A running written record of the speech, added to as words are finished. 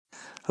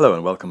Hello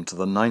and welcome to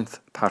the 9th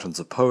Patterns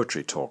of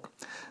Poetry talk.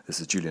 This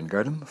is Julian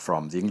Girdham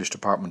from the English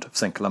Department of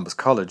St Columba's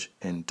College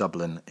in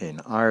Dublin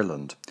in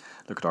Ireland.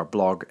 Look at our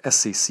blog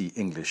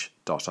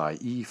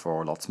sccenglish.ie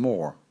for lots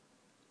more.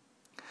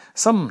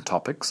 Some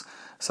topics,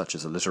 such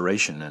as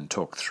alliteration in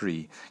Talk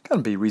 3,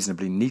 can be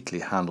reasonably neatly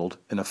handled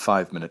in a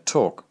 5-minute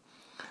talk.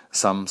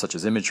 Some, such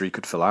as imagery,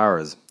 could fill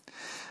hours.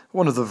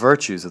 One of the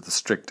virtues of the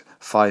strict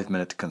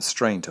 5-minute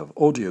constraint of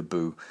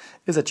Audioboo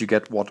is that you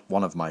get what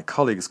one of my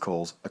colleagues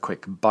calls a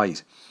quick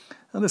bite,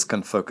 and this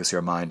can focus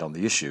your mind on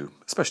the issue,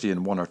 especially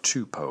in 1 or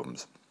 2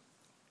 poems.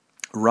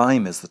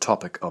 Rhyme is the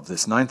topic of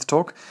this 9th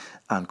talk,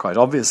 and quite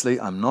obviously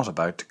I'm not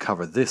about to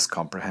cover this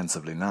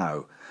comprehensively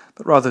now,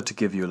 but rather to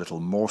give you a little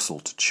morsel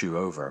to chew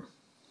over.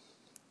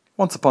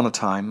 Once upon a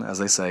time, as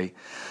they say,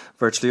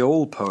 virtually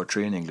all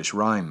poetry in English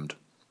rhymed.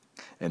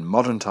 In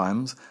modern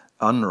times,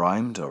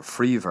 unrhymed or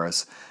free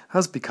verse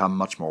has become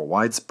much more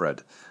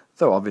widespread,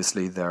 though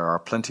obviously there are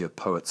plenty of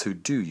poets who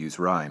do use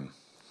rhyme.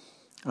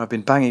 I've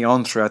been banging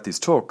on throughout these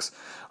talks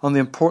on the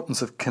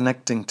importance of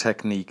connecting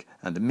technique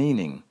and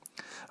meaning,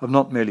 of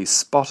not merely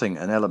spotting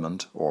an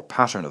element or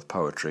pattern of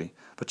poetry,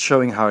 but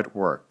showing how it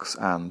works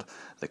and,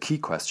 the key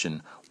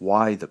question,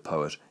 why the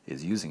poet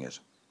is using it.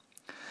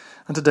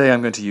 And today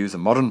I'm going to use a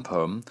modern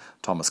poem,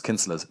 Thomas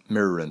Kinsella's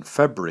Mirror in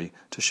February,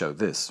 to show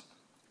this.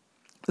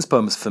 This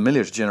poem is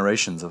familiar to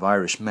generations of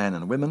Irish men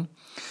and women,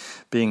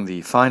 being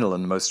the final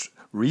and most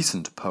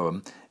recent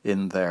poem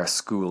in their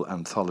school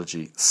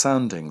anthology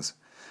Soundings,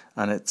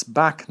 and it's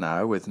back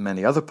now with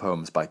many other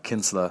poems by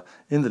Kinsella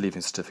in the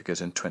Leaving Certificate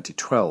in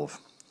 2012.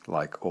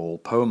 Like all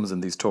poems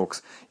in these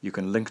talks, you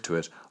can link to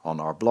it on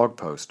our blog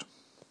post.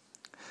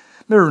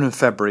 Mirror in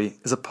February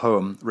is a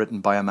poem written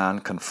by a man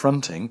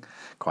confronting,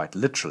 quite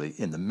literally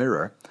in the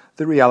mirror,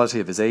 the reality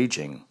of his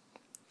aging.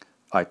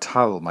 I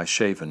towel my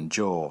shaven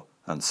jaw,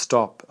 and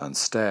stop and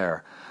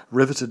stare,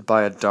 riveted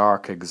by a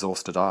dark,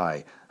 exhausted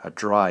eye, a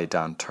dry,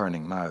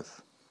 down-turning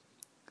mouth.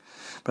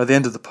 By the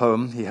end of the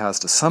poem, he has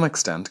to some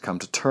extent come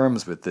to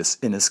terms with this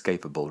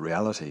inescapable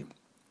reality.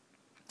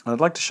 And I'd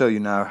like to show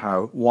you now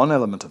how one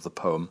element of the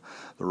poem,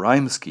 the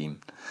rhyme scheme,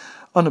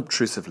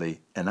 unobtrusively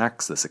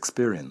enacts this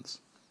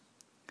experience.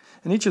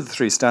 In each of the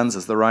 3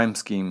 stanzas, the rhyme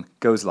scheme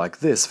goes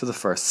like this for the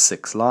first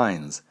 6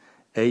 lines,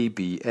 A,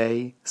 B,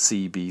 A,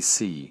 C, B,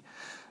 C.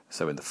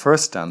 So in the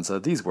first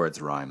stanza, these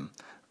words rhyme: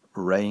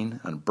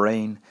 rain and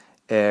brain,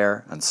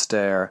 air and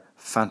stare,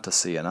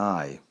 fantasy and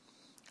I.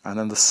 And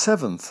then the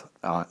 7th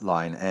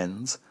line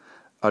ends,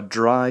 a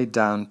dry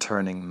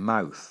down-turning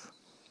mouth.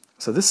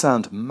 So this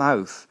sound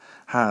mouth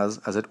has,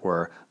 as it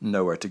were,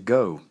 nowhere to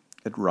go.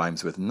 It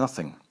rhymes with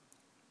nothing.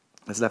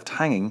 It's left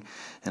hanging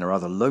in a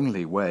rather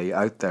lonely way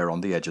out there on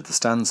the edge of the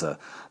stanza,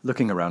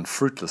 looking around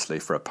fruitlessly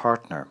for a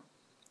partner.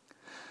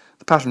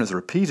 The pattern is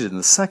repeated in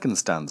the 2nd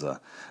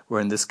stanza, where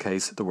in this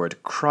case the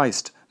word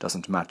Christ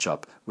doesn't match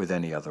up with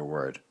any other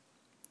word.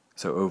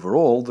 So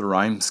overall, the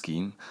rhyme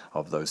scheme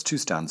of those 2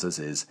 stanzas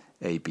is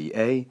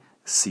ABA,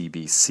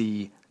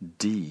 CBC,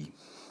 D.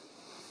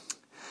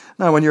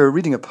 Now, when you're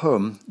reading a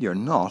poem, you're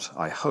not,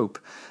 I hope,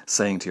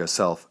 saying to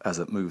yourself as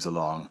it moves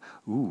along,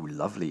 "Ooh,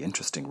 lovely,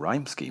 interesting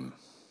rhyme scheme."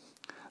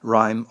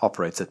 Rhyme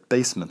operates at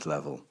basement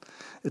level,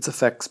 its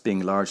effects being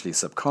largely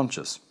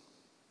subconscious.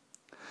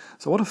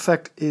 So what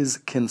effect is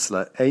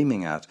Kinsella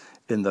aiming at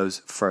in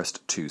those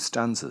first 2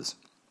 stanzas?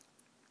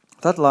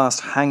 That last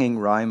hanging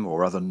rhyme,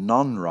 or rather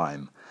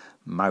non-rhyme,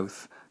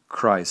 mouth,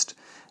 Christ,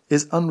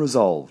 is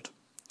unresolved,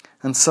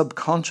 and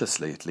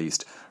subconsciously at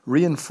least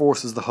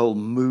reinforces the whole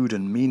mood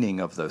and meaning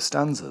of those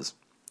stanzas.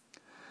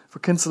 For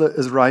Kinsella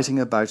is writing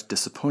about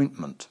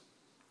disappointment.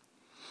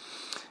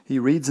 He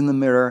reads in the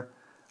mirror,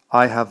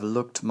 I have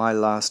looked my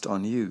last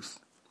on youth,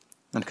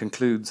 and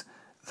concludes,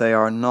 they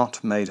are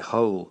not made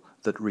whole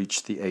that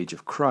reach the age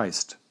of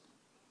Christ.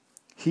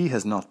 He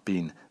has not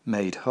been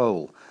made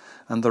whole,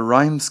 and the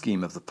rhyme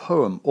scheme of the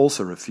poem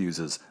also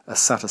refuses a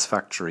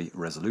satisfactory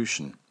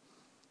resolution.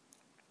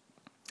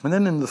 And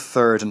then in the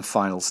 3rd and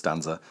final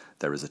stanza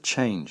there is a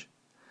change.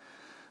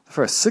 The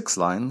first 6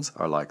 lines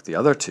are like the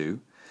other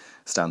 2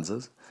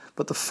 stanzas,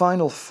 but the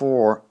final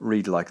 4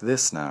 read like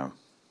this now.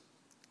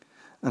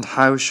 And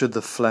how should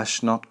the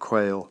flesh not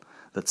quail,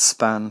 that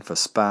span for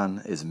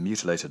span is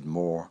mutilated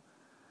more?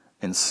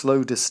 In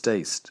slow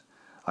distaste,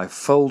 I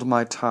fold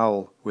my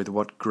towel with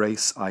what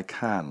grace I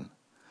can,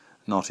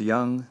 not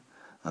young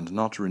and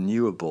not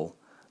renewable,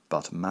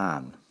 but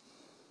man.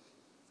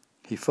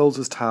 He folds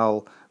his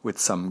towel with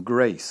some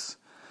grace,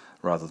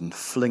 rather than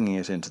flinging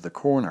it into the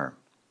corner.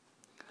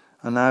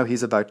 And now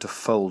he's about to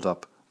fold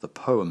up the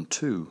poem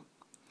too.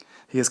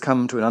 He has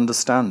come to an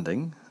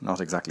understanding,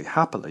 not exactly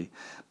happily,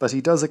 but he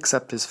does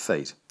accept his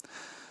fate.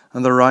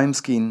 And the rhyme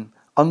scheme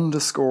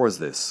underscores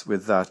this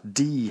with that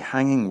D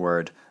hanging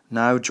word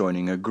now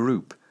joining a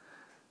group,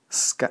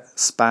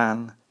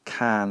 span,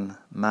 can,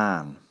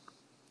 man.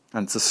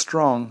 And it's a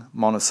strong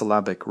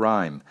monosyllabic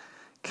rhyme,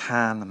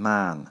 can,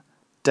 man,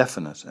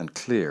 definite and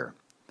clear.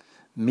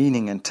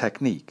 Meaning and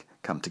technique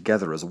come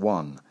together as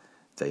one.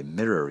 They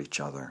mirror each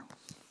other.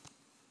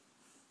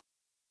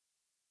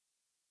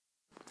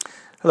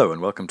 Hello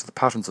and welcome to the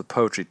Patterns of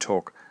Poetry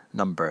talk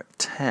number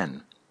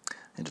 10,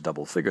 into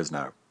double figures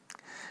now.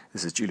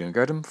 This is Julian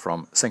Girdham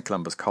from St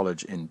Columba's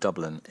College in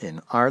Dublin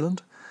in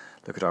Ireland.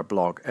 Look at our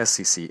blog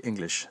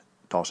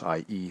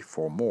sccenglish.ie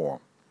for more.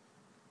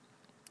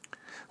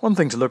 One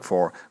thing to look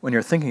for when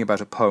you're thinking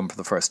about a poem for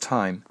the first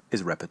time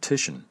is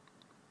repetition.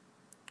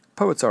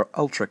 Poets are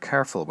ultra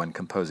careful when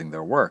composing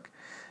their work,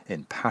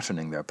 in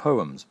patterning their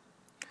poems.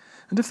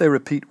 And if they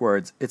repeat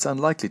words, it's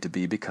unlikely to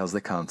be because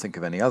they can't think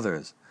of any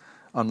others.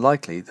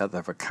 Unlikely that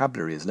their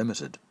vocabulary is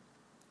limited.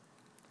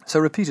 So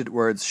repeated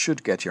words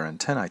should get your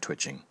antennae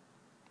twitching.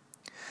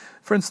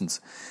 For instance,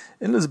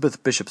 in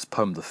Elizabeth Bishop's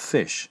poem The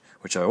Fish,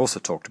 which I also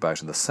talked about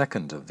in the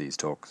second of these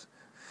talks,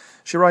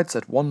 she writes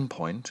at one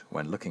point,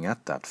 when looking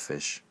at that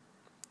fish,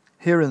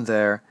 "Here and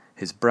there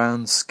his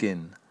brown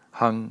skin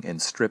hung in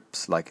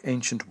strips like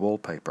ancient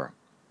wallpaper,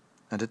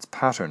 and its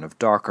pattern of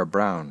darker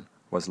brown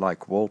was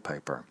like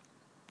wallpaper."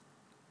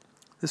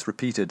 This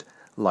repeated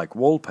 "like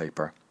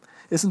wallpaper"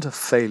 isn't a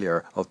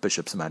failure of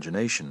Bishop's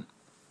imagination.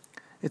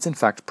 It's in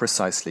fact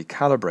precisely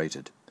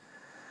calibrated.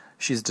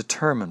 She's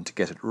determined to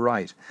get it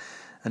right,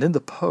 and in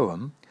the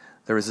poem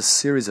there is a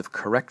series of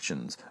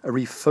corrections, a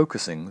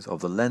refocusing of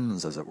the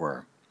lens, as it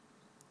were.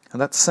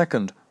 And that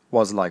second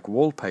 "was like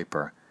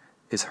wallpaper"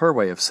 is her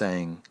way of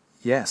saying,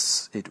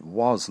 yes, it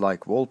was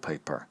like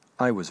wallpaper.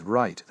 I was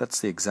right.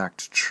 That's the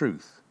exact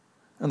truth.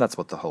 And that's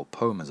what the whole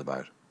poem is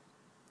about.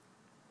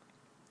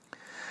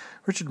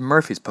 Richard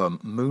Murphy's poem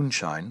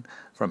Moonshine,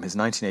 from his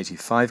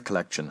 1985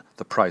 collection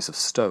The Price of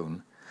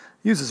Stone,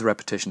 uses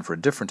repetition for a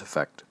different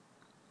effect.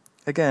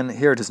 Again,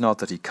 here it is not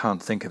that he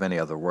can't think of any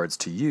other words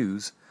to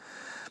use,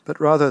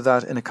 but rather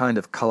that in a kind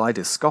of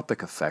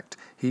kaleidoscopic effect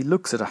he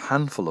looks at a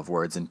handful of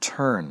words in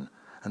turn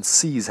and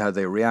sees how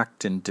they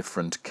react in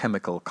different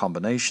chemical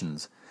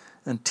combinations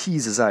and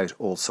teases out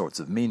all sorts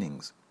of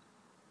meanings.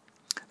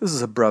 This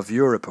is a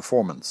bravura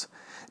performance,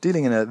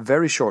 dealing in a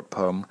very short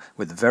poem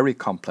with very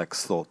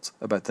complex thoughts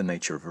about the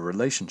nature of a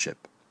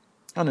relationship.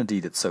 And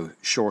indeed it's so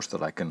short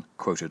that I can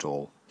quote it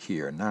all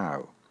here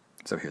now.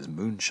 So here's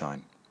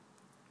Moonshine.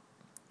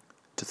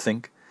 To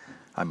think,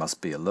 I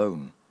must be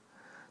alone.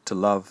 To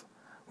love,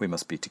 we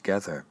must be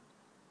together.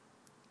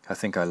 I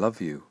think I love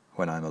you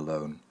when I'm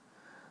alone,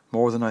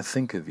 more than I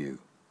think of you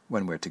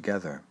when we're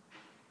together.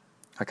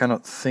 I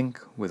cannot think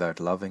without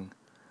loving,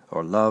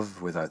 or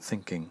love without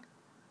thinking.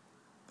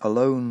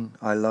 Alone,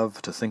 I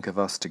love to think of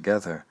us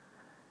together.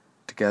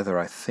 Together,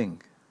 I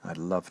think I'd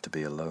love to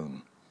be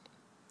alone.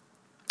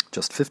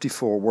 Just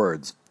 54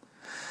 words,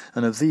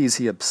 and of these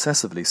he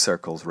obsessively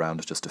circles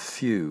round just a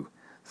few: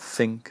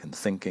 think and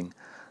thinking,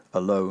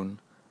 alone,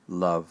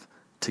 love,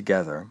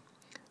 together,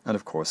 and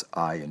of course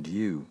I and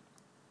you.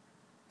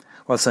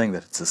 While saying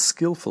that it's a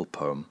skillful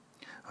poem,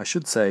 I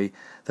should say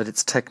that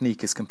its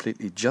technique is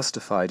completely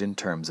justified in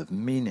terms of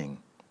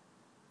meaning.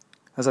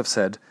 As I've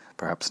said,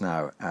 perhaps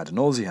now ad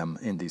nauseam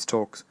in these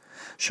talks,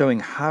 showing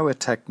how a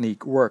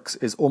technique works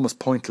is almost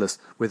pointless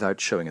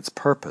without showing its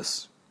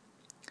purpose.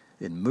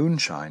 In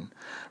Moonshine,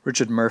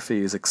 Richard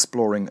Murphy is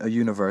exploring a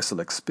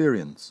universal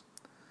experience.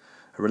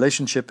 A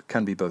relationship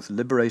can be both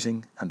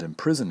liberating and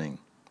imprisoning.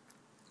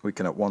 We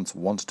can at once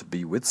want to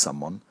be with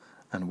someone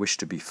and wish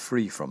to be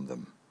free from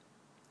them.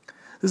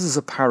 This is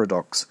a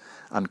paradox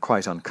and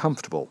quite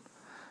uncomfortable,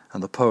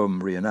 and the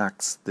poem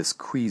reenacts this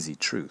queasy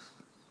truth.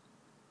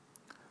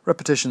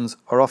 Repetitions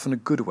are often a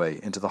good way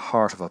into the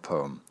heart of a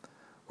poem,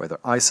 whether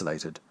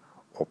isolated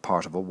or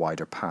part of a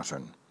wider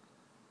pattern.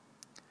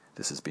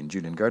 This has been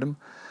Julian Girdham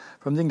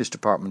from the English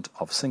department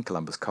of St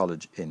Columba's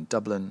College in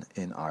Dublin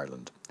in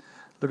Ireland.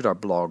 Look at our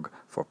blog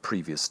for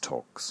previous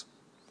talks.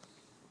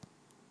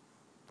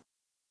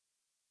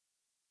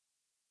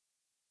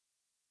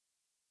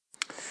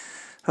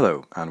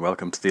 Hello and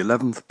welcome to the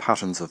 11th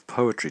Patterns of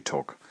Poetry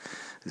talk.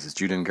 This is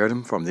Julian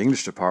Girdham from the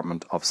English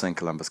department of St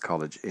Columba's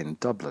College in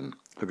Dublin.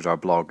 Look at our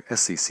blog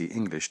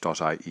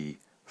sccenglish.ie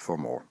for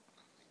more.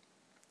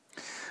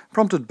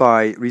 Prompted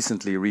by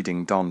recently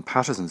reading Don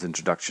Patterson's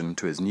introduction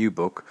to his new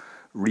book,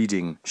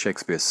 Reading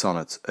Shakespeare's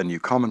Sonnets, A New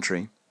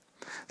Commentary,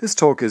 this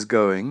talk is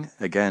going,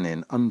 again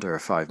in under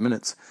 5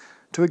 minutes,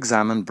 to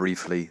examine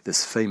briefly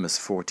this famous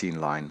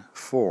 14-line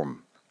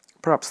form,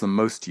 perhaps the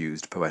most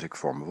used poetic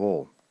form of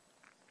all.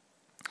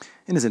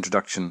 In his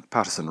introduction,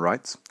 Patterson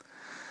writes,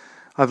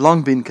 "I've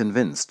long been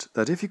convinced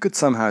that if you could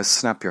somehow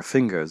snap your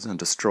fingers and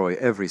destroy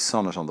every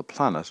sonnet on the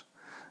planet,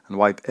 and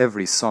wipe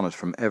every sonnet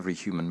from every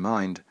human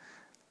mind,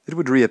 it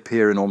would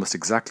reappear in almost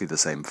exactly the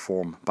same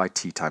form by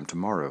tea time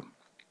tomorrow."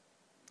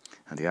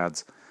 And he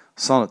adds,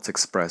 "Sonnets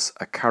express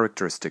a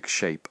characteristic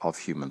shape of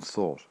human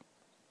thought."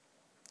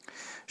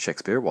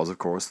 Shakespeare was, of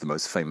course, the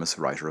most famous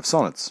writer of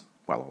sonnets.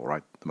 Well, all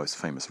right, the most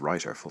famous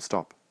writer, full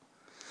stop.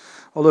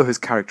 Although his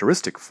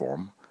characteristic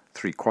form,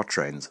 3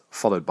 quatrains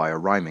followed by a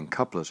rhyming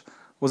couplet,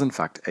 was in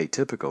fact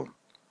atypical.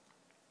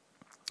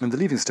 In the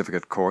Leaving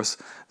Certificate course,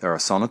 there are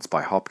sonnets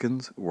by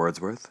Hopkins,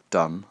 Wordsworth,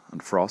 Donne,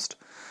 and Frost,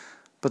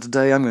 but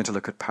today I'm going to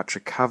look at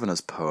Patrick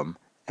Kavanagh's poem,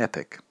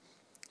 Epic.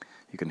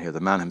 You can hear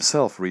the man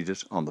himself read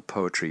it on the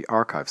Poetry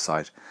Archive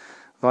site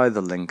via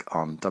the link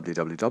on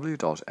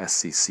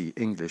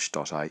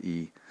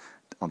www.sccenglish.ie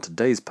on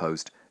today's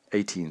post,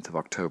 18th of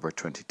October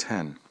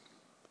 2010.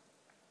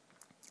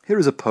 Here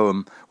is a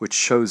poem which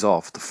shows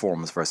off the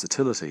form's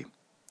versatility.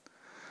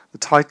 The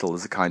title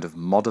is a kind of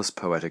modest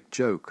poetic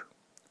joke.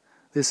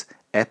 This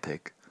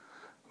epic,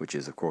 which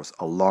is of course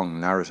a long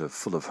narrative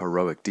full of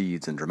heroic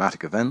deeds and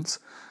dramatic events,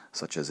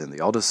 such as in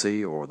the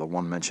Odyssey or the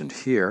one mentioned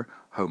here,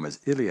 Homer's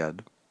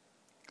Iliad,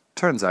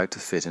 turns out to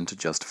fit into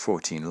just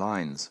 14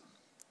 lines.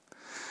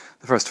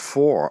 The first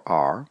 4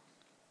 are: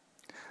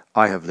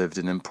 I have lived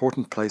in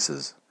important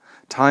places,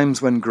 times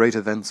when great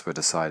events were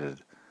decided.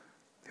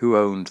 Who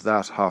owned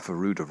that half a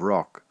rood of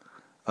rock,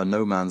 a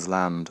no-man's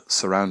land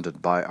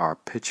surrounded by our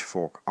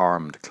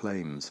pitchfork-armed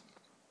claims?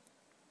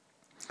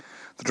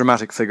 The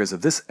dramatic figures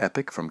of this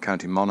epic from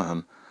County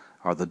Monaghan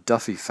are the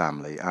Duffy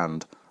family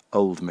and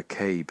Old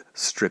McCabe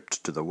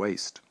stripped to the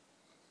waist.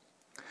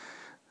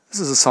 This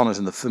is a sonnet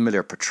in the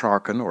familiar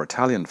Petrarchan or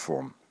Italian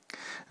form.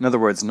 In other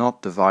words,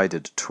 not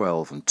divided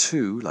 12 and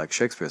 2 like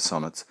Shakespeare's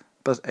sonnets,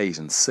 but 8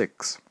 and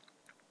 6.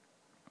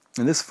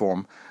 In this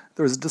form,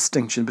 there is a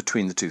distinction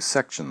between the two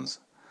sections,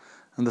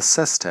 and the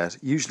sestet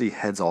usually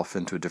heads off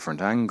into a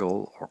different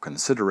angle or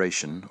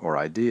consideration or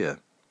idea.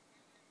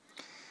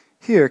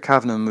 Here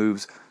Kavanagh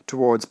moves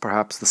towards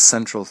perhaps the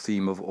central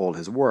theme of all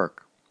his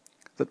work,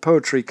 that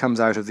poetry comes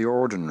out of the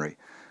ordinary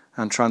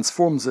and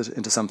transforms it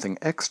into something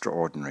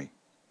extraordinary.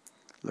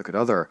 Look at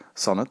other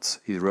sonnets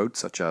he wrote,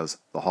 such as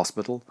The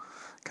Hospital,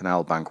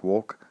 Canal Bank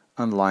Walk,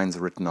 and lines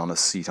written on a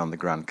seat on the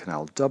Grand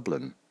Canal,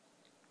 Dublin.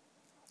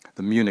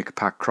 The Munich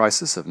Pack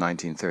Crisis of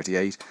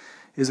 1938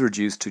 is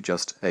reduced to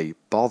just a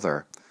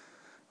bother,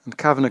 and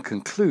Kavanagh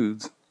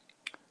concludes,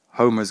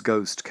 Homer's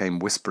ghost came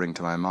whispering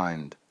to my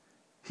mind.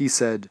 He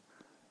said,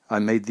 I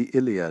made the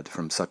Iliad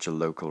from such a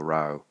local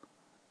row.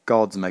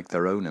 Gods make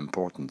their own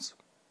importance.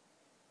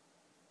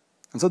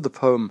 And so the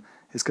poem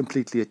is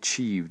completely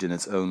achieved in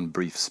its own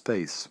brief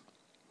space.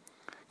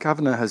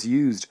 Kavanagh has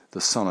used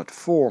the sonnet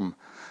form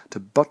to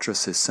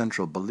buttress his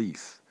central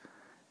belief.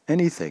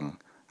 Anything,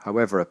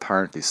 however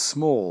apparently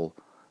small,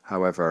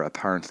 however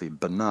apparently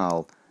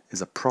banal,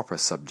 is a proper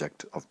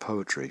subject of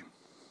poetry.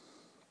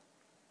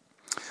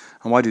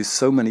 And why do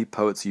so many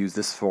poets use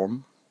this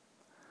form?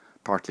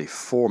 Partly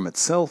form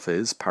itself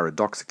is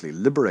paradoxically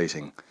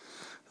liberating.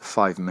 The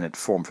 5-minute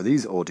form for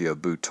these audio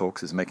boot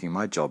talks is making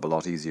my job a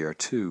lot easier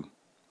too.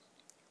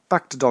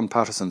 Back to Don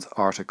Patterson's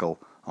article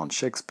on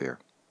Shakespeare.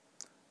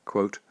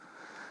 Quote,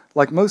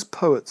 like most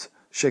poets,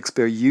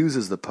 Shakespeare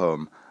uses the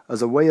poem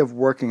as a way of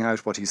working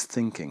out what he's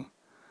thinking,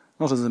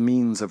 not as a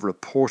means of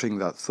reporting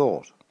that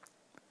thought.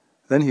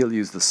 Then he'll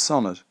use the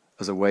sonnet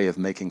as a way of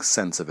making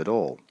sense of it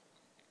all.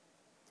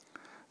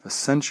 For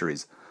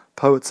centuries,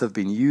 poets have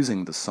been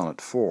using the sonnet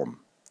form.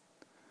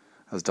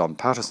 As Don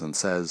Patterson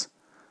says,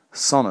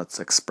 sonnets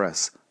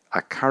express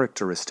a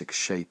characteristic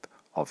shape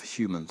of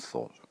human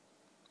thought.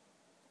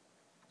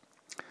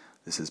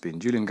 This has been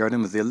Julian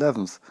Gerdon with the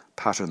 11th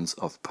Patterns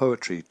of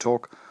Poetry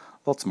talk.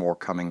 Lots more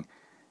coming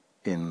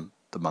in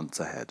the months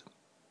ahead.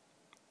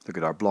 Look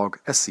at our blog,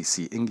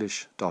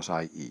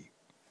 sccenglish.ie.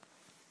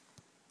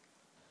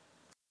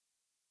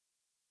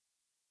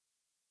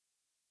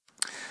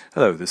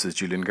 Hello, this is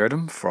Julian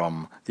Gerdon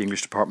from the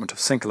English Department of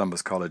St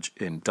Columba's College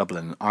in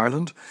Dublin,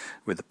 Ireland,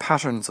 with the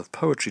Patterns of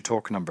Poetry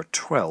talk number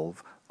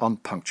 12 on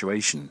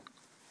punctuation.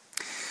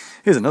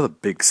 Here's another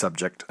big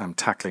subject I'm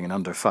tackling in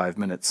under 5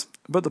 minutes,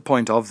 but the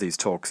point of these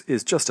talks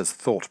is just as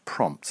thought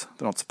prompts.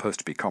 They're not supposed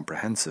to be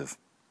comprehensive.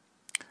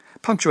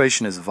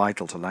 Punctuation is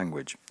vital to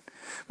language.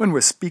 When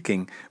we're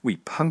speaking, we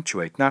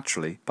punctuate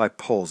naturally by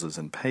pauses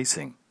and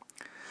pacing.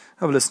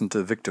 Have a listen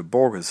to Victor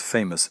Borge's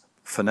famous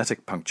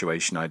phonetic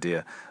punctuation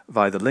idea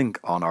via the link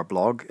on our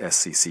blog,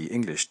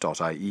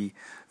 sccenglish.ie,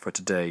 for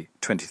today,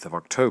 20th of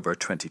October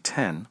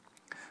 2010,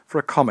 for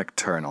a comic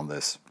turn on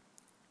this.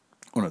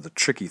 One of the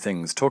tricky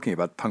things talking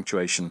about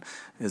punctuation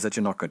is that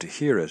you're not going to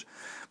hear it,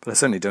 but I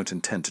certainly don't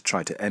intend to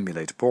try to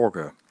emulate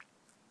Borge.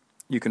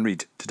 You can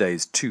read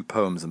today's 2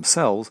 poems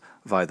themselves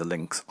via the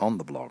links on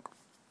the blog.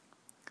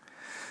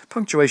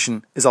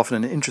 Punctuation is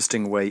often an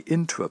interesting way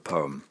into a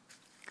poem.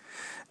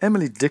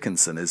 Emily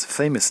Dickinson is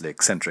famously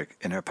eccentric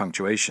in her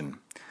punctuation,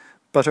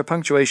 but her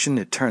punctuation,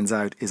 it turns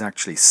out, is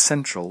actually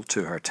central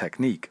to her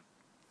technique.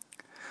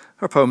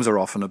 Her poems are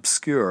often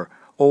obscure,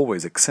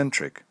 always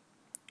eccentric.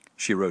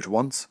 She wrote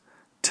once,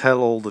 "Tell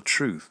all the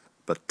truth,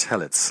 but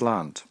tell it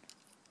slant."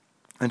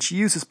 And she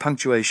uses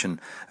punctuation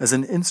as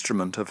an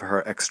instrument of her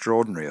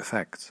extraordinary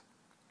effects.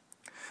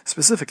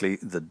 Specifically,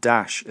 the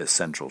dash is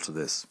central to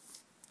this.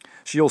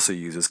 She also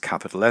uses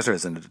capital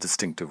letters in a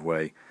distinctive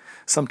way,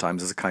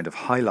 sometimes as a kind of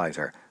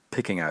highlighter,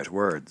 picking out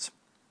words.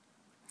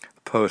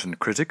 The poet and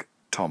critic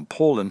Tom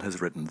Paulin has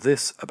written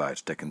this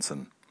about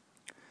Dickinson.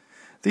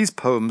 These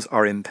poems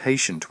are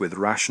impatient with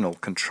rational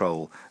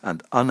control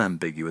and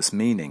unambiguous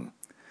meaning.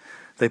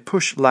 They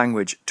push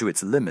language to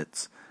its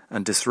limits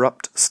and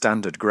disrupt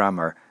standard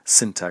grammar,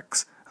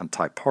 syntax, and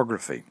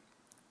typography.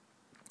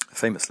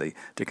 Famously,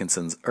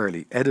 Dickinson's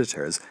early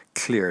editors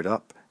cleaned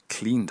up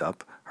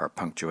her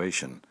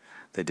punctuation.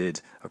 They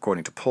did,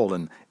 according to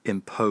Paulin,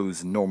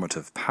 impose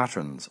normative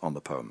patterns on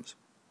the poems.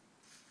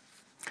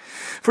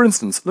 For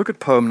instance, look at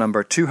poem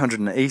number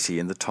 280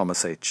 in the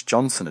Thomas H.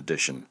 Johnson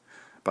edition.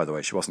 By the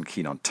way, she wasn't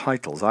keen on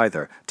titles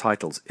either.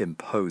 Titles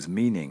impose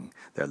meaning.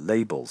 They're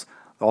labels.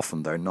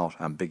 Often they're not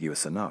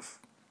ambiguous enough.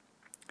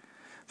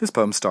 This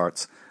poem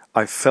starts,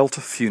 I felt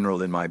a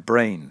funeral in my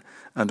brain,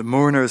 and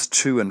mourners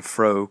to and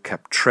fro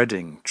kept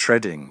treading,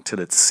 till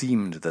it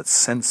seemed that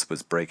sense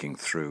was breaking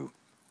through.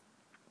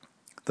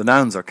 The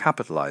nouns are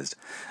capitalized,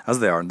 as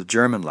they are in the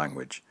German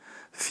language.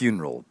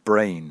 Funeral,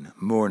 brain,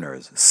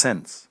 mourners,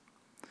 sense.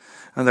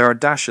 And there are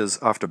dashes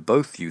after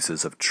both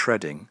uses of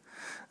treading,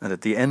 and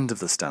at the end of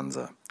the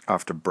stanza,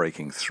 after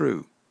breaking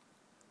through.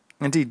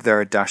 Indeed, there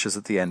are dashes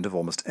at the end of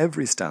almost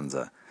every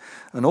stanza,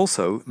 and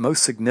also,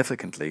 most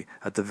significantly,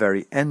 at the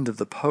very end of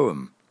the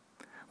poem,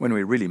 when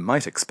we really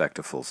might expect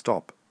a full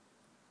stop.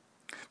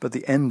 But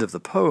the end of the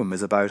poem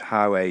is about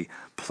how a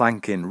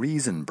plank in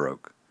reason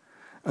broke,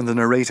 and the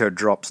narrator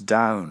drops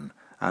down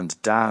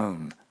and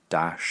down,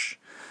 dash,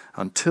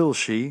 until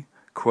she,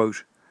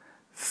 quote,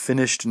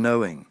 finished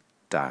knowing,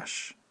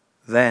 dash,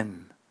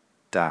 then,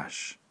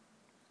 dash.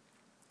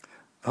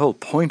 The whole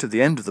point of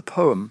the end of the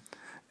poem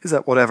is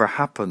that whatever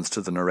happens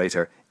to the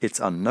narrator, it's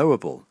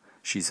unknowable.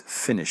 She's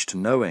finished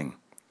knowing.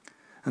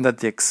 And that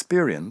the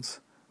experience,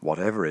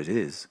 whatever it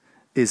is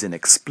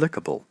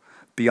inexplicable,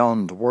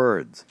 beyond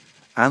words,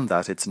 and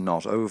that it's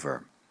not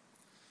over.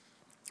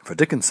 For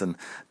Dickinson,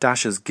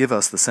 dashes give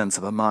us the sense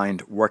of a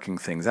mind working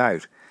things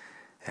out,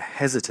 a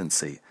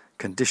hesitancy,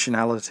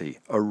 conditionality,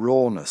 a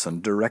rawness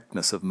and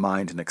directness of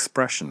mind and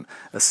expression,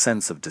 a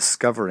sense of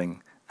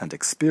discovering and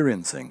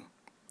experiencing.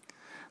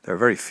 There are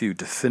very few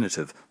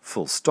definitive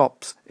full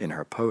stops in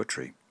her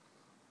poetry.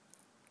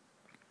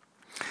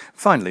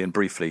 Finally and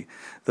briefly,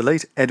 the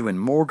late Edwin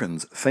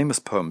Morgan's famous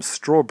poem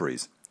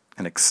Strawberries,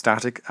 an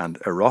ecstatic and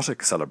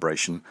erotic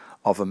celebration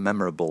of a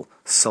memorable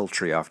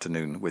sultry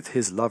afternoon with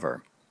his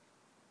lover.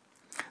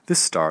 This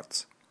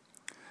starts,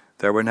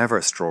 there were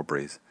never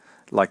strawberries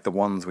like the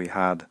ones we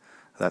had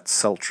that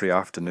sultry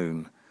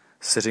afternoon,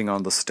 sitting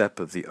on the step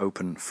of the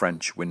open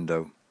French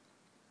window.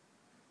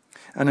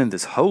 And in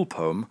this whole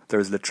poem there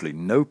is literally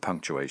no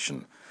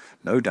punctuation,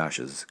 no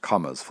dashes,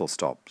 commas, full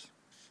stops.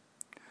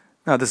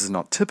 Now this is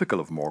not typical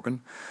of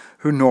Morgan,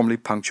 who normally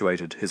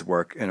punctuated his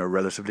work in a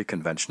relatively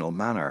conventional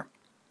manner.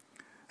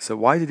 So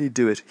why did he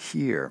do it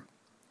here?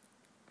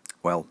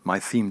 Well, my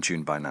theme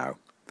tune by now.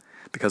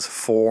 Because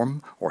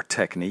form or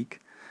technique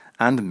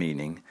and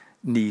meaning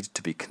need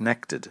to be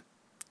connected.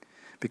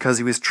 Because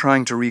he was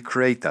trying to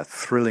recreate that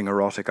thrilling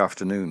erotic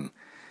afternoon.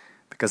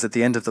 Because at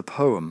the end of the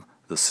poem,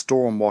 the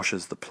storm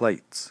washes the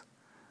plates,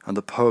 and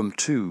the poem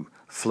too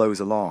flows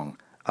along,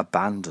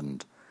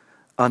 abandoned,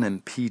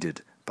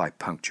 unimpeded by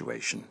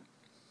punctuation.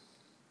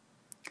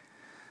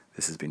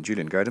 This has been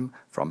Julian Gerdam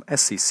from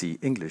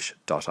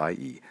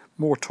sccenglish.ie.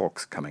 More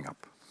talks coming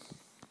up.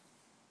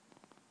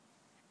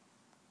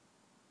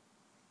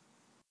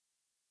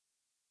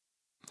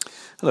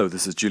 Hello,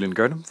 this is Julian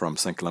Gerdam from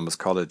St Columba's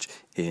College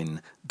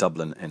in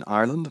Dublin in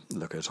Ireland.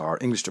 Look at our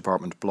English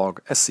department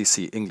blog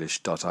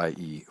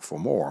sccenglish.ie for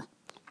more.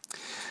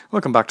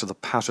 Welcome back to the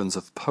Patterns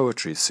of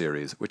Poetry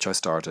series, which I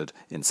started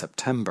in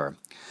September.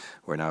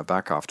 We're now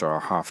back after our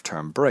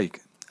half-term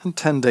break, and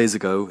 10 days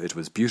ago it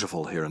was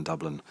beautiful here in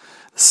Dublin,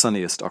 the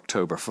sunniest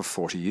October for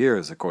 40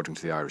 years, according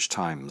to the Irish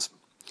Times.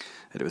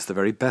 It was the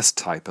very best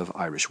type of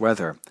Irish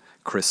weather,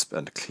 crisp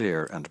and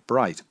clear and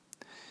bright.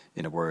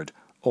 In a word,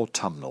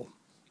 autumnal.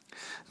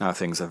 Now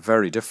things are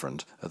very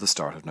different at the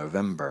start of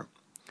November.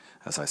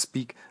 As I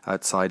speak,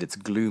 outside it's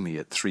gloomy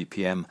at 3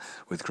 p.m.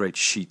 with great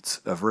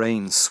sheets of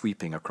rain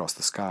sweeping across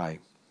the sky.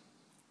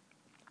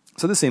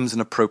 So this seems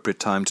an appropriate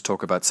time to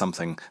talk about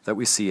something that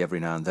we see every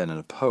now and then in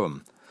a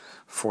poem,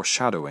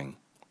 foreshadowing.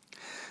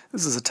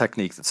 This is a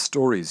technique that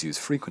stories use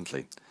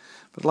frequently,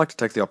 but I'd like to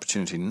take the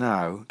opportunity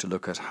now to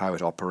look at how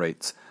it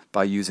operates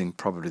by using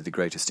probably the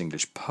greatest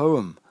English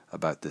poem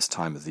about this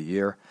time of the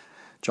year,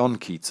 John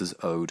Keats's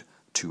Ode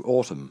to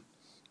Autumn.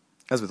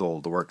 As with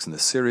all the works in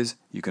this series,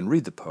 you can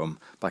read the poem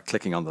by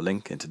clicking on the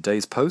link in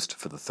today's post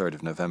for the 3rd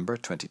of November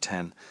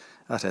 2010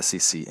 at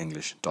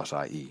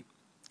sccenglish.ie.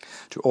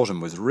 To Autumn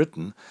was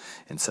written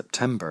in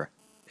September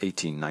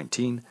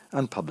 1819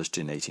 and published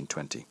in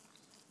 1820.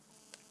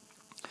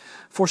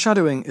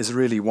 Foreshadowing is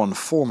really one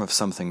form of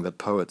something that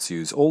poets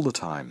use all the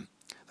time.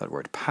 That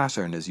word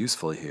pattern is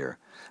useful here.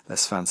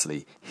 Less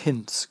fancily,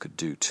 hints could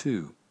do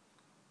too.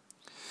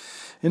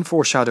 In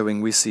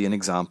foreshadowing we see an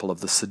example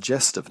of the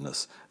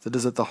suggestiveness that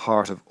is at the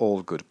heart of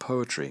all good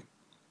poetry.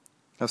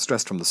 I've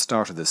stressed from the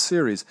start of this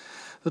series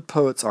that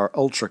poets are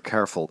ultra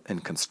careful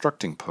in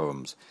constructing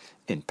poems,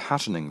 in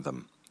patterning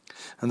them,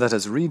 and that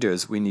as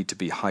readers we need to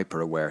be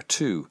hyper-aware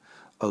too,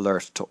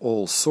 alert to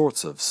all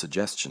sorts of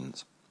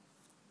suggestions.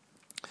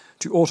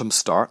 To Autumn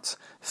starts,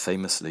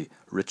 famously,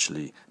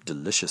 richly,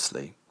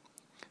 deliciously,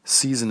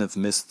 season of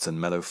mists and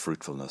mellow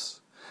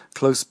fruitfulness,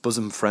 close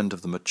bosom friend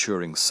of the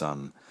maturing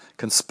sun,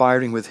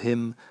 conspiring with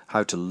him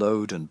how to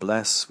load and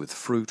bless with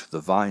fruit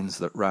the vines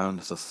that round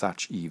the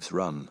thatch eaves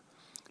run,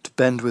 to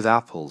bend with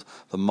apples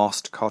the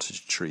mossed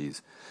cottage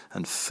trees,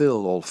 and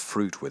fill all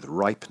fruit with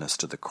ripeness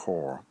to the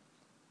core.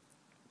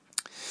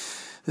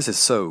 This is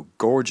so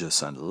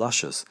gorgeous and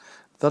luscious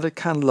that it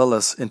can lull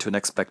us into an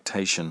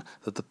expectation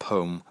that the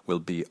poem will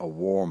be a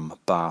warm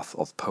bath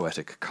of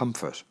poetic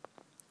comfort.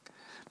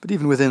 But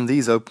even within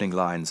these opening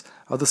lines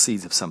are the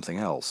seeds of something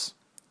else.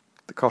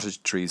 The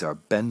cottage trees are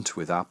bent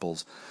with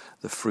apples,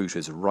 the fruit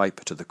is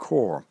ripe to the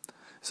core.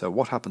 So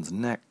what happens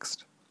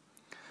next?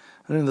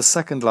 And in the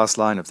second last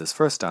line of this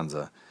first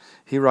stanza,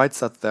 he writes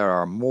that there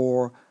are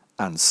more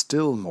and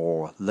still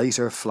more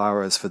later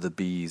flowers for the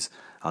bees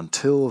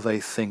until they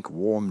think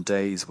warm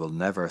days will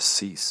never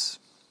cease.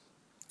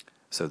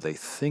 So they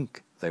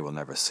think they will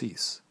never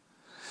cease.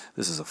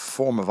 This is a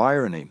form of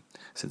irony,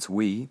 since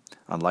we,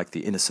 unlike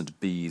the innocent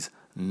bees,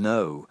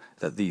 know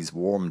that these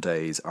warm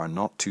days are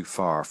not too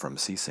far from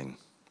ceasing.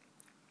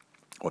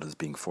 What is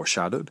being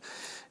foreshadowed,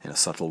 in a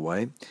subtle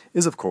way,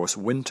 is of course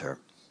winter.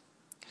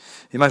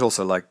 You might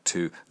also like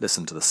to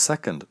listen to the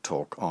second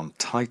talk on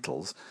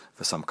titles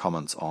for some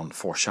comments on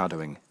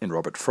foreshadowing in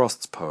Robert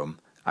Frost's poem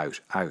Out,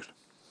 Out.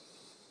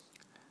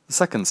 The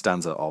second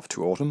stanza of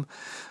To Autumn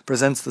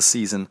presents the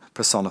season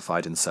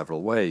personified in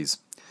several ways.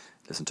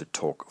 Listen to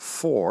talk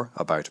 4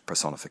 about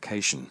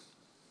personification.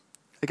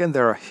 Again,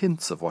 there are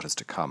hints of what is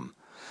to come.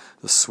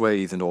 The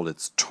swathe and all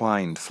its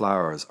twined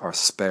flowers are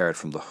spared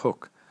from the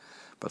hook,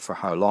 but for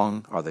how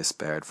long are they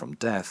spared from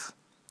death?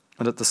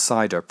 And at the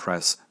cider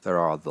press there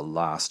are the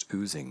last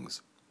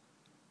oozings.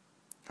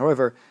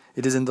 However,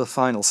 it is in the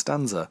final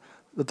stanza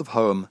that the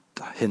poem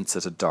hints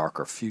at a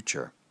darker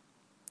future.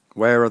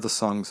 Where are the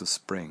songs of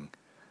spring?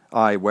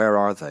 Aye, where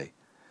are they?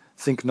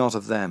 Think not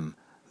of them,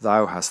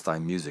 thou hast thy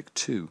music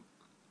too.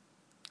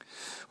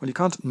 Well, you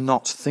can't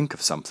not think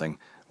of something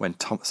when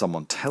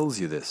someone tells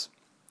you this.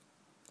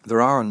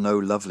 There are no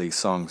lovely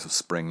songs of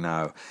spring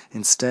now,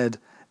 instead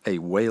a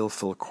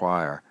wailful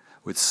choir,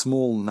 with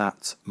small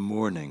gnats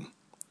mourning.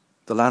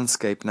 The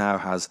landscape now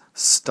has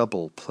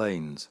stubble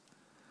plains.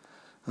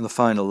 And the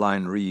final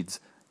line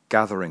reads,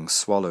 gathering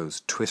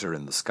swallows twitter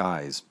in the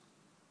skies.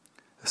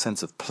 A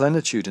sense of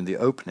plenitude in the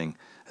opening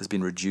has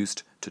been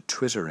reduced to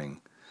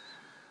twittering.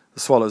 The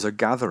swallows are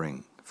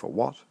gathering. For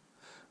what?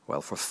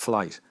 Well, for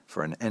flight,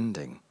 for an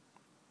ending.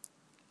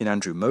 In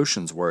Andrew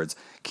Motion's words,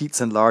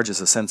 Keats enlarges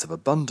a sense of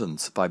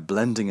abundance by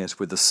blending it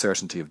with the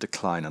certainty of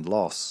decline and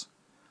loss.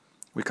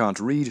 We can't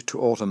read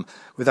To Autumn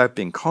without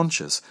being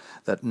conscious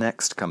that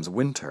next comes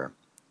winter,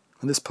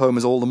 and this poem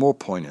is all the more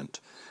poignant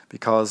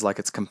because, like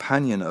its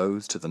companion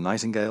odes to the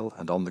nightingale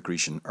and On the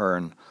Grecian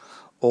Urn,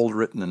 all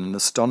written in an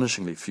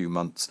astonishingly few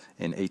months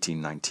in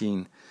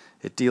 1819,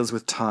 it deals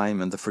with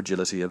time and the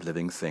fragility of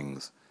living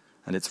things,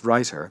 and its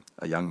writer,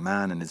 a young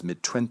man in his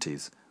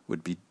mid-20s,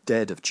 would be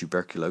dead of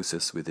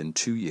tuberculosis within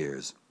 2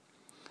 years.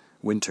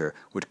 Winter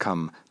would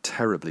come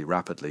terribly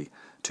rapidly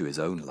to his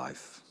own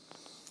life.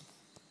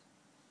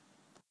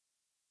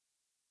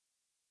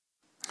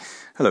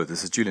 Hello,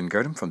 this is Julian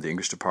Girdham from the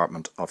English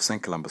department of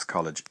St Columba's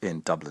College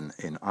in Dublin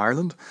in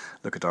Ireland.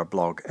 Look at our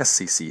blog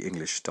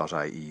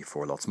sccenglish.ie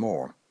for lots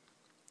more.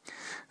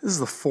 This is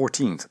the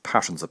 14th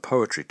Patterns of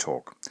Poetry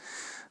talk,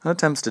 and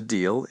attempts to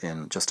deal,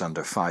 in just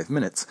under 5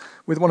 minutes,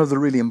 with one of the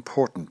really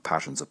important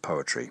patterns of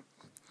poetry,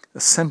 a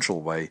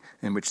central way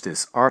in which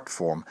this art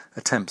form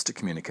attempts to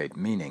communicate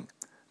meaning,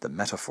 the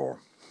metaphor.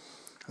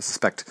 I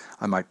suspect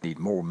I might need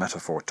more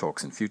metaphor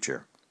talks in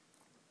future.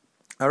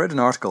 I read an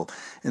article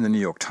in the New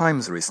York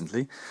Times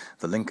recently,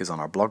 the link is on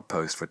our blog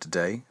post for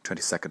today,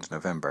 22nd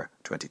November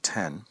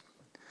 2010,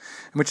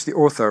 in which the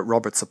author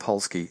Robert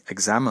Sapolsky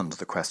examined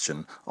the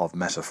question of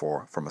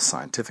metaphor from a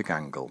scientific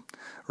angle,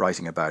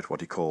 writing about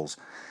what he calls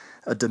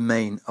a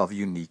domain of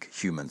unique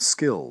human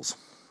skills.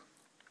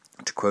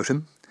 To quote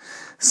him,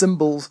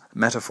 symbols,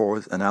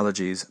 metaphors,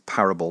 analogies,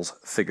 parables,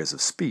 figures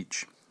of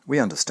speech. We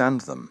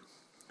understand them.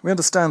 We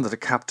understand that a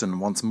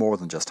captain wants more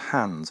than just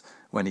hands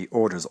when he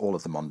orders all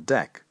of them on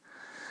deck.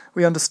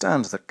 We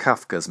understand that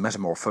Kafka's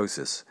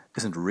Metamorphosis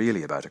isn't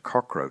really about a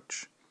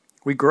cockroach.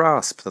 We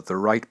grasp that the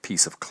right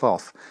piece of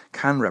cloth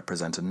can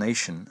represent a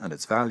nation and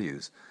its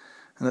values,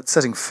 and that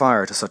setting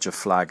fire to such a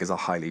flag is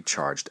a highly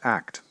charged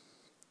act.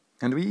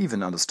 And we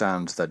even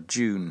understand that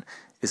June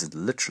isn't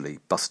literally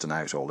busting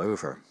out all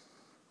over.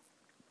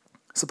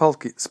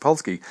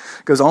 Sapolsky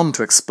goes on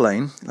to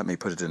explain, let me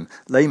put it in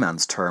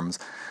layman's terms,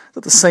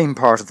 that the same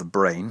part of the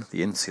brain,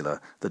 the insula,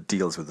 that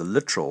deals with the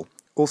literal,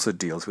 also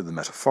deals with the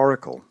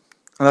metaphorical,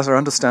 and that our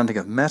understanding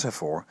of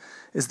metaphor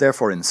is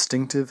therefore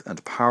instinctive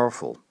and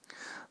powerful,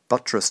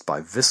 buttressed by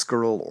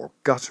visceral or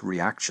gut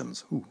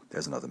reactions. Ooh,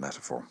 there's another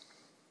metaphor.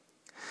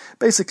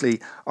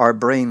 Basically, our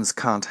brains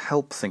can't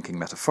help thinking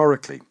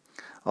metaphorically,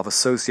 of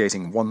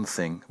associating one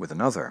thing with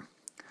another.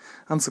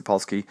 And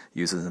Sapolsky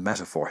uses a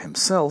metaphor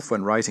himself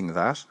when writing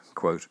that,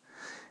 quote,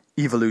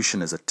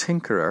 evolution is a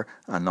tinkerer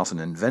and not an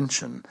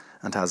invention,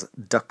 and has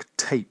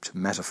duct-taped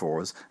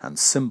metaphors and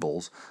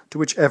symbols to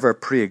whichever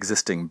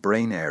pre-existing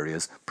brain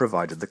areas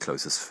provided the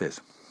closest fit.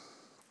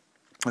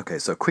 Okay,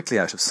 so quickly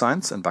out of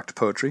science and back to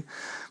poetry,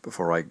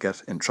 before I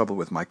get in trouble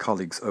with my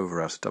colleagues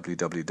over at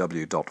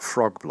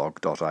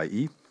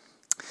www.frogblog.ie.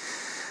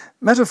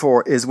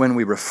 Metaphor is when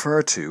we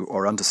refer to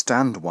or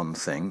understand one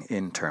thing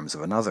in terms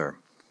of another.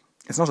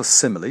 It's not a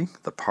simile,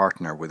 the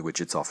partner with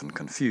which it's often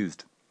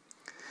confused.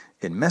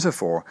 In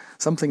metaphor,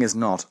 something is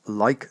not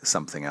like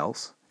something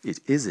else, it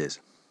is it.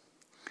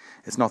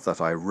 It's not that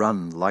I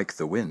run like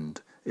the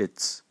wind,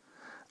 it's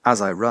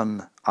as I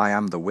run, I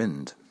am the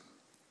wind.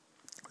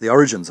 The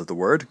origins of the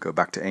word go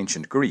back to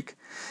ancient Greek,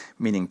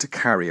 meaning to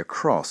carry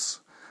across,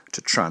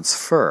 to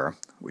transfer,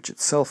 which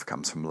itself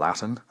comes from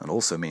Latin and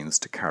also means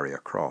to carry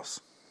across.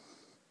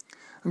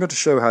 I'm going to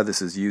show how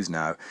this is used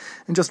now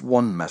in just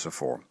one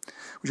metaphor,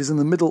 which is in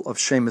the middle of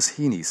Seamus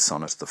Heaney's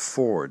sonnet The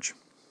Forge.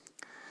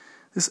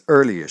 This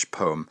early-ish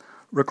poem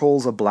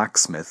recalls a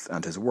blacksmith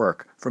and his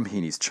work from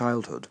Heaney's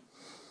childhood.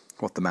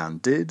 What the man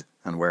did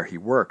and where he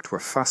worked were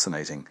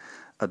fascinating,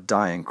 a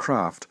dying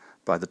craft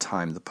by the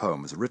time the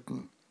poem was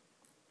written.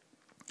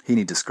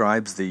 Heaney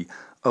describes the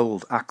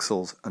old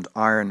axles and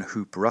iron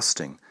hoop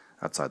rusting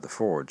outside the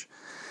forge,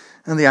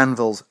 and the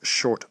anvil's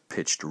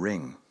short-pitched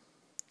ring.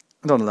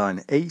 And on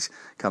line 8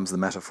 comes the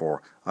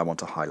metaphor I want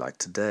to highlight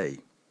today.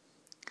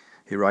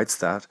 He writes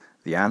that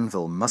the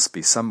anvil must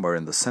be somewhere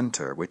in the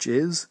centre, which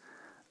is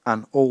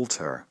an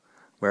altar,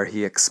 where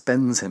he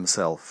expends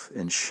himself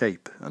in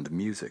shape and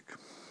music.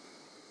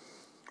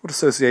 What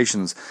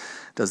associations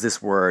does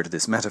this word,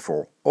 this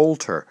metaphor,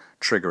 altar,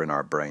 trigger in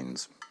our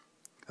brains?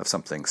 Of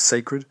something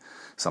sacred,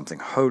 something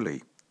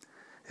holy.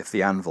 If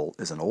the anvil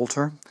is an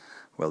altar,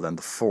 well then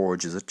the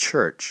forge is a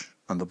church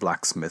and the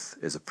blacksmith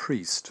is a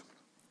priest.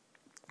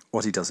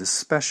 What he does is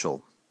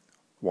special.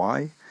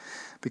 Why?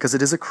 Because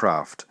it is a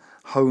craft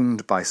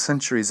honed by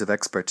centuries of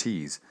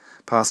expertise,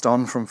 passed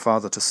on from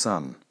father to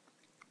son.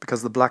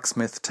 Because the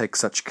blacksmith takes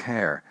such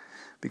care,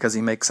 because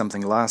he makes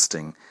something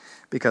lasting,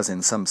 because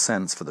in some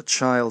sense for the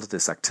child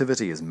this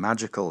activity is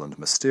magical and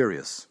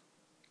mysterious.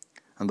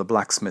 And the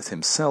blacksmith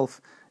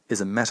himself is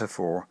a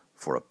metaphor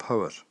for a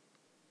poet.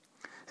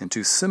 In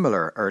two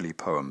similar early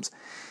poems,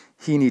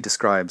 Heaney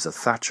describes a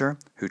thatcher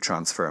who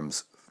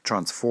transforms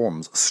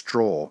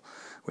straw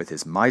with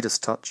his Midas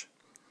touch,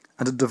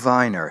 and a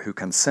diviner who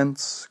can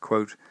sense,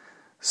 quote,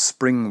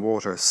 spring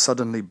water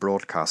suddenly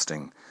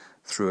broadcasting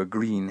through a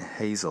green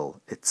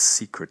hazel its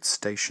secret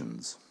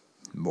stations.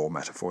 More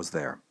metaphors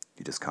there.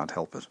 You just can't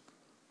help it.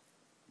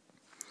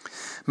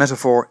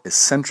 Metaphor is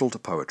central to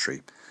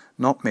poetry,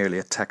 not merely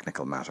a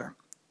technical matter.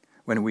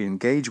 When we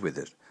engage with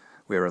it,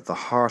 we are at the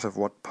heart of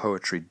what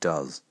poetry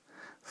does,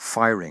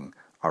 firing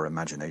our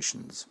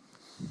imaginations.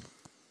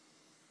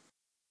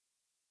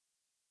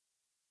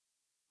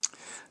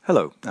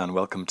 Hello, and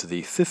welcome to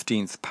the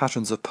 15th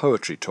Patterns of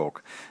Poetry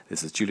talk.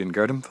 This is Julian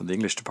Girdham from the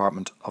English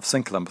Department of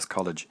St Columba's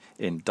College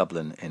in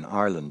Dublin in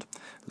Ireland.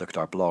 Look at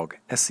our blog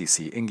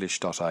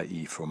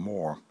sccenglish.ie for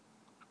more.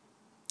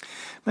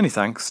 Many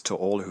thanks to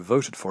all who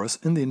voted for us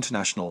in the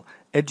International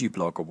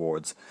EduBlog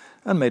Awards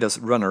and made us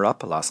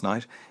runner-up last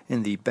night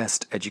in the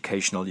Best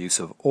Educational Use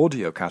of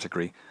Audio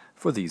category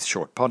for these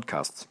short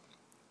podcasts.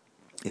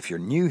 If you're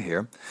new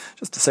here,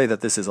 just to say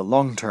that this is a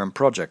long-term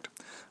project,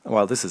 and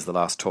while this is the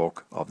last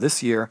talk of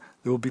this year,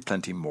 there will be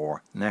plenty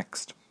more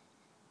next.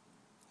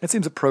 It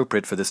seems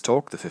appropriate for this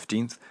talk, the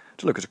 15th,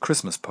 to look at a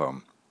Christmas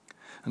poem,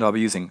 and I'll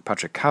be using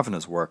Patrick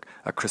Kavanagh's work,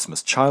 A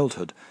Christmas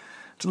Childhood,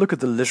 to look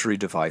at the literary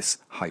device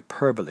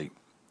hyperbole.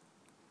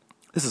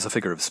 This is a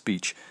figure of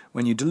speech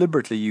when you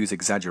deliberately use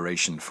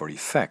exaggeration for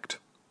effect.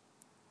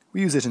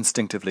 We use it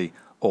instinctively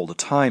all the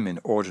time in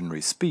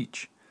ordinary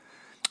speech.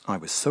 I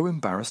was so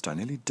embarrassed I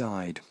nearly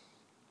died.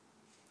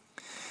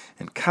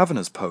 In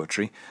Kavanagh's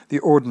poetry, the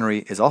ordinary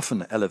is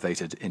often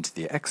elevated into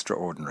the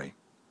extraordinary.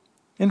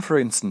 In, for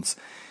instance,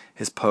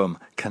 his poem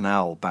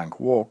Canal Bank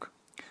Walk,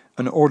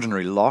 an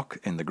ordinary loch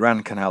in the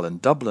Grand Canal in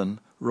Dublin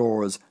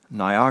roars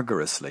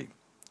Niagarously,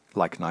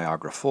 like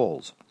Niagara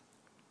Falls.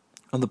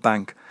 On the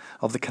bank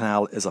of the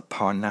canal is a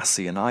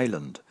Parnassian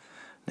island,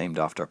 named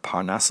after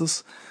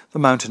Parnassus, the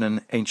mountain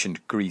in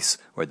ancient Greece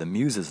where the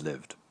Muses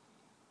lived.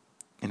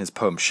 In his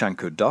poem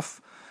Shanku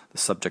Duff, the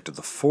subject of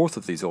the fourth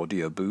of these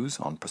audio boos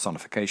on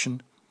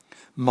personification,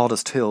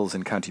 modest hills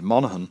in County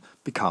Monaghan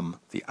become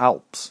the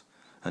Alps,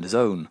 and his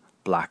own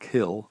Black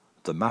Hill,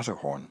 the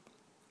Matterhorn.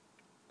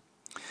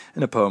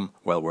 In a poem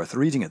well worth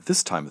reading at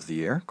this time of the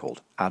year,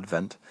 called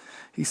Advent,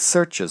 he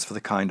searches for the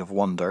kind of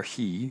wonder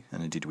he,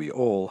 and indeed we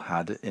all,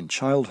 had in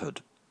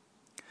childhood.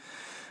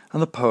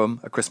 And the poem,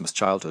 A Christmas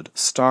Childhood,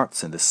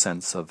 starts in this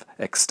sense of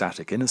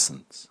ecstatic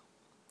innocence.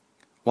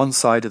 One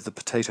side of the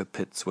potato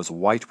pits was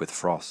white with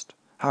frost.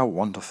 How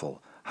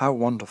wonderful, how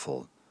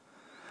wonderful.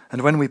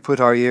 And when we put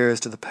our ears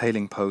to the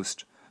paling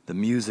post, the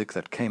music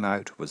that came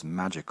out was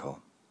magical.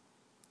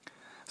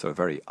 So a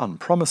very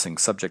unpromising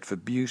subject for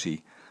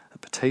beauty, a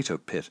potato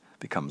pit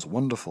becomes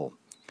wonderful,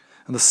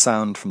 and the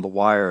sound from the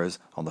wires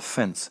on the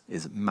fence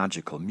is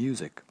magical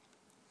music.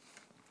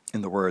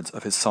 In the words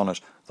of his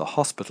sonnet, The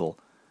Hospital,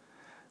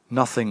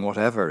 nothing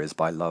whatever is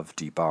by love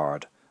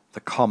debarred,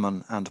 the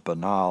common and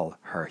banal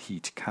her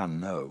heat can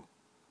know.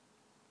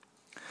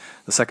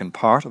 The second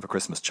part of A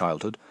Christmas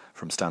Childhood,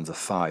 from stanza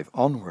 5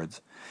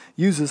 onwards,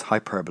 uses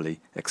hyperbole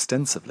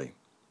extensively.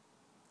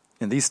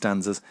 In these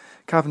stanzas,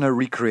 Kavanagh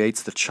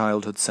recreates the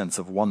childhood sense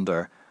of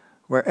wonder,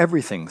 where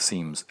everything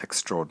seems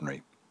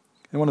extraordinary,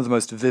 in one of the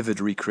most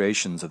vivid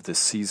recreations of this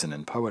season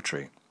in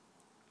poetry.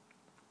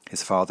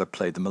 His father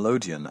played the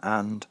melodeon,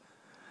 and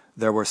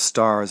there were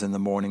stars in the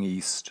morning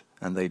east,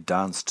 and they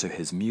danced to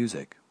his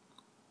music.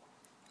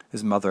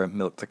 His mother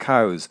milked the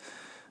cows,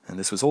 and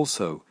this was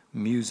also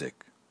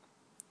music.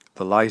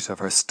 The light of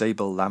her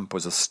stable lamp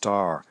was a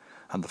star,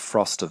 and the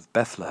frost of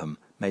Bethlehem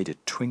made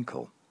it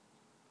twinkle.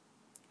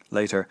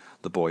 Later,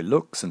 the boy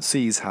looks and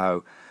sees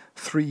how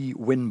 3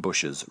 whin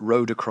bushes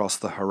rode across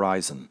the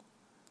horizon,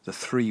 the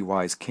 3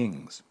 wise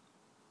kings.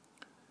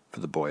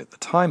 For the boy at the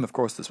time, of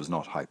course, this was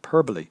not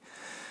hyperbole,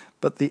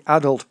 but the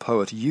adult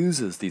poet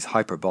uses these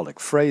hyperbolic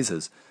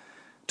phrases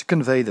to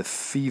convey the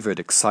fevered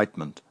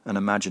excitement and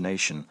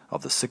imagination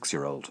of the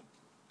 6-year-old.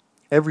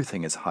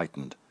 Everything is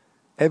heightened.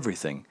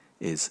 Everything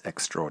is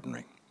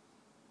extraordinary.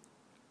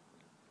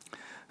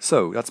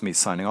 So, that's me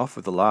signing off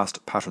with the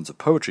last Patterns of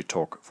Poetry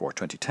talk for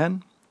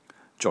 2010.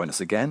 Join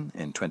us again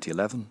in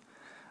 2011,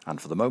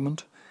 and for the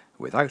moment,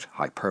 without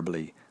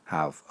hyperbole,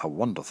 have a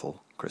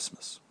wonderful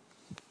Christmas.